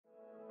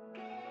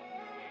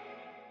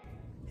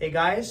Hey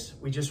guys,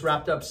 we just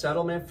wrapped up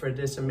settlement for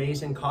this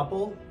amazing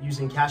couple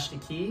using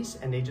Cash2Keys,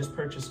 and they just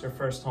purchased their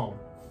first home.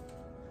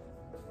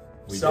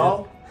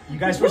 You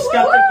guys were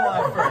skeptical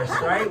at first,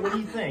 right? What do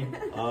you think?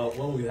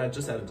 Well, we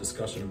just had a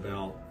discussion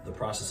about the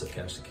process of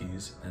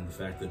Cash2Keys and the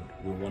fact that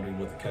we were wondering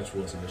what the catch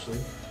was initially,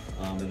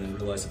 and then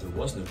realized that there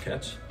was no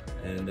catch,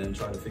 and then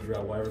trying to figure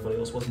out why everybody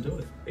else wasn't doing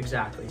it.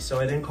 Exactly.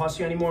 So it didn't cost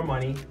you any more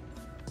money.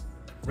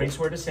 Rates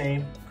were the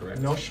same. Correct.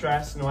 No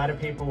stress, no added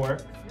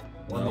paperwork.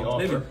 Won the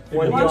offer.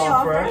 Won the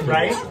offer,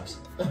 right?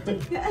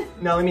 Right?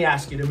 Now let me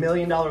ask you the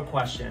 $1,000,000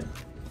 question.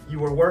 You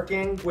were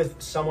working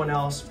with someone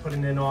else,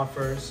 putting in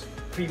offers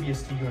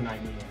previous to you and I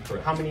meeting.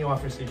 Correct. How many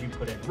offers did you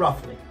put in,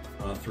 roughly?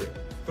 3.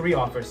 3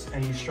 offers,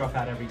 and you struck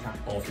out every time?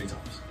 All 3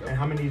 times. Yep. And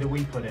how many did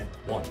we put in?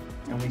 1.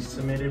 And we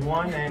submitted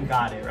 1 and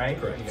got it, right?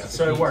 Correct.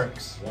 So it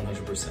works.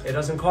 100%. It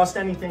doesn't cost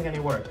anything and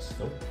it works.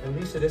 Nope. And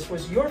Lisa, this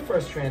was your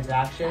first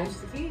transaction,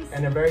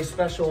 and a very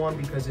special one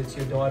because it's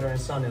your daughter and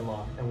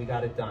son-in-law, and we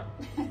got it done.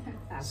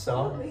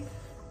 Absolutely. So,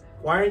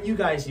 why aren't you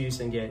guys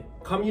using it?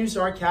 Come use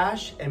our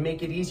cash and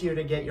make it easier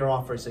to get your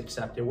offers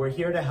accepted. We're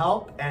here to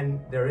help, and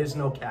there is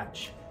no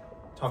catch.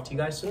 Talk to you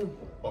guys soon.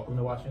 Welcome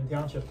to Washington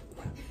Township.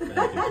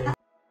 Thank you.